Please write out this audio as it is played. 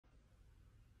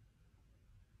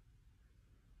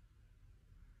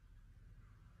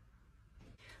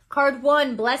Card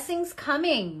 1, blessings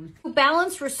coming.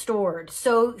 Balance restored.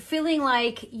 So feeling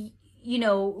like, you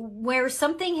know, where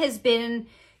something has been,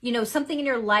 you know, something in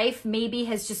your life maybe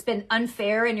has just been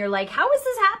unfair and you're like, how is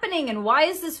this happening? And why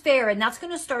is this fair? And that's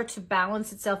going to start to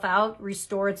balance itself out,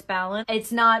 restore its balance.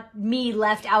 It's not me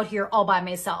left out here all by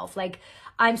myself. Like,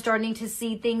 I'm starting to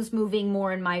see things moving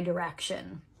more in my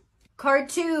direction. Card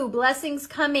 2, blessings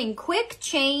coming. Quick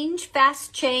change,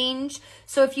 fast change.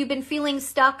 So if you've been feeling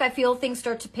stuck, I feel things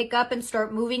start to pick up and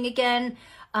start moving again.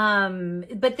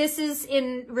 But this is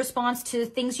in response to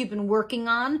things you've been working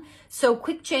on. So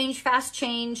quick change, fast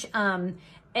change,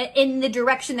 in the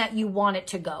direction that you want it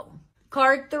to go.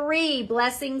 Card 3,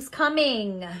 blessings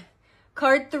coming.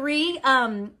 Card 3,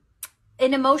 an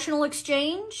emotional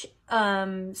exchange.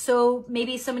 So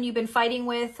maybe someone you've been fighting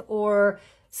with, or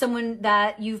someone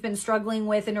that you've been struggling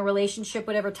with in a relationship,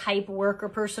 whatever type, work or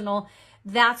personal,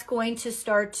 that's going to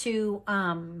start to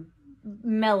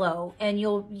mellow, and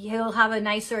you'll have a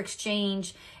nicer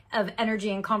exchange of energy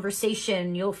and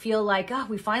conversation. You'll feel like, oh,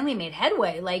 we finally made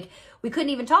headway. Like, we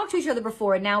couldn't even talk to each other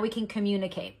before, and now we can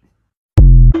communicate.